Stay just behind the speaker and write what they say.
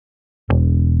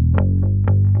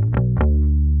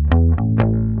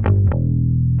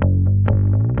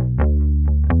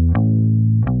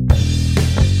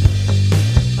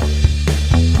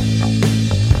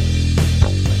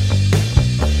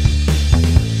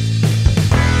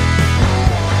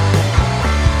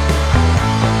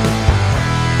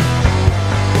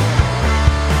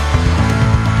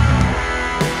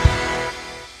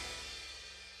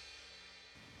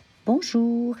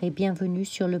Bonjour et bienvenue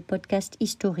sur le podcast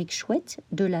historique chouette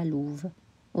de la Louve.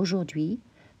 Aujourd'hui,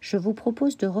 je vous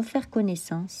propose de refaire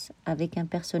connaissance avec un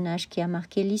personnage qui a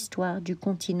marqué l'histoire du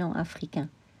continent africain.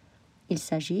 Il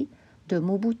s'agit de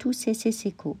Mobutu of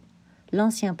Zaire,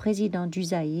 l'ancien président du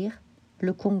Zaïre,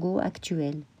 le Congo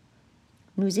actuel.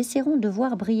 Nous essaierons de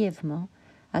voir brièvement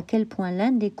à quel point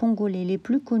l'un des Congolais les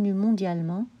plus connus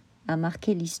mondialement a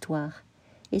marqué l'histoire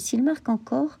et s'il marque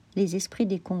encore les esprits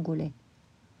des Congolais.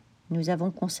 Nous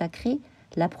avons consacré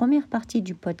la première partie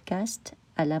du podcast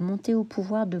à la montée au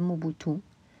pouvoir de Mobutu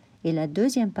et la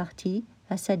deuxième partie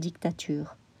à sa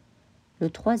dictature. Le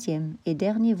troisième et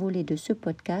dernier volet de ce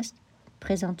podcast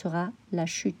présentera la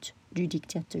chute du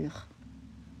dictateur.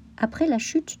 Après la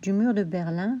chute du mur de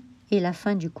Berlin et la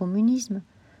fin du communisme,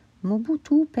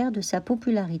 Mobutu perd de sa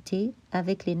popularité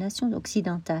avec les nations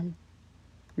occidentales.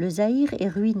 Le Zaïre est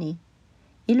ruiné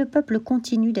et le peuple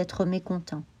continue d'être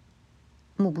mécontent.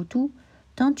 Mobutu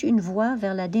tente une voie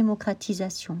vers la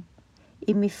démocratisation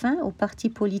et met fin au parti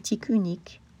politique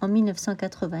unique en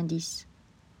 1990.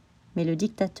 Mais le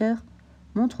dictateur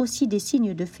montre aussi des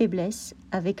signes de faiblesse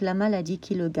avec la maladie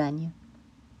qui le gagne.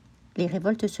 Les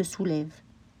révoltes se soulèvent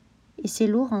et c'est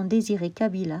Laurent Désiré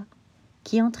Kabila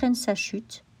qui entraîne sa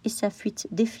chute et sa fuite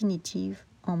définitive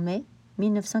en mai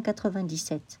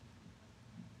 1997.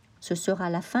 Ce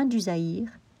sera la fin du Zaïre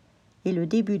et le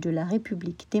début de la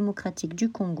République démocratique du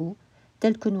Congo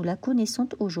telle que nous la connaissons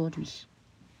aujourd'hui.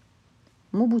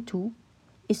 Mobutu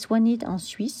est soigné en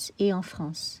Suisse et en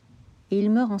France et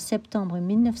il meurt en septembre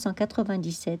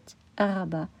 1997 à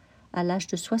Rabat à l'âge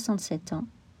de 67 ans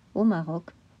au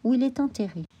Maroc où il est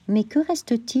enterré. Mais que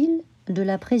reste-t-il de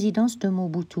la présidence de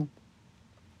Mobutu ?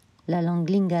 La langue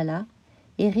lingala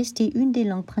est restée une des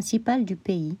langues principales du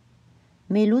pays,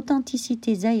 mais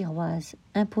l'authenticité zaïroise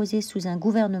imposée sous un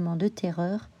gouvernement de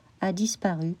terreur a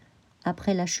disparu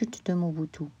après la chute de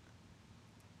Mobutu.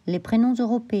 Les prénoms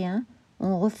européens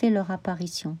ont refait leur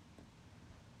apparition.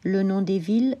 Le nom des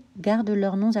villes garde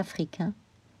leurs noms africains,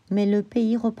 mais le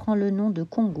pays reprend le nom de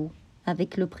Congo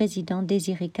avec le président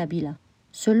Désiré Kabila.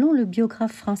 Selon le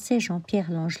biographe français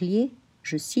Jean-Pierre Langelier,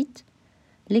 je cite,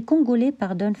 « Les Congolais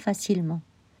pardonnent facilement.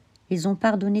 Ils ont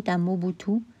pardonné à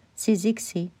Mobutu ses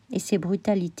excès et ses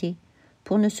brutalités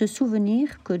pour ne se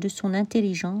souvenir que de son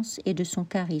intelligence et de son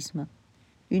charisme. »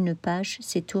 Une page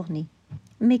s'est tournée.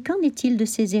 Mais qu'en est-il de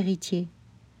ses héritiers ?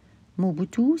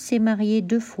 Mobutu s'est marié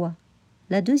 2 fois,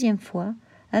 la deuxième fois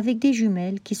avec des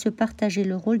jumelles qui se partageaient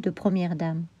le rôle de première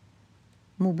dame.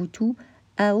 Mobutu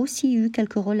a aussi eu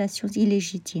quelques relations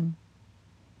illégitimes.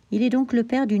 Il est donc le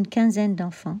père d'une 15aine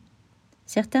d'enfants.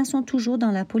 Certains sont toujours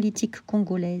dans la politique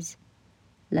congolaise.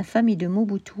 La famille de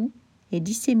Mobutu est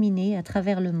disséminée à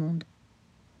travers le monde.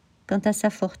 Quant à sa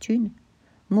fortune,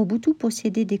 Mobutu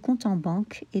possédait des comptes en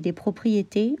banque et des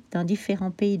propriétés dans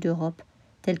différents pays d'Europe,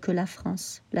 tels que la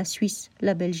France, la Suisse,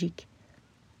 la Belgique.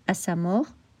 À sa mort,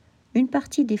 une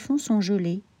partie des fonds sont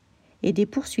gelés et des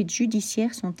poursuites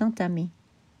judiciaires sont entamées.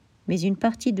 Mais une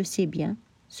partie de ses biens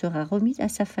sera remise à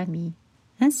sa famille.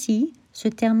 Ainsi se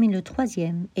termine le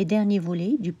 3e et dernier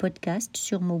volet du podcast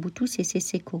sur Mobutu of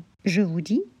Zaire. Je vous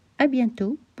dis à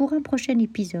bientôt pour un prochain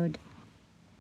épisode.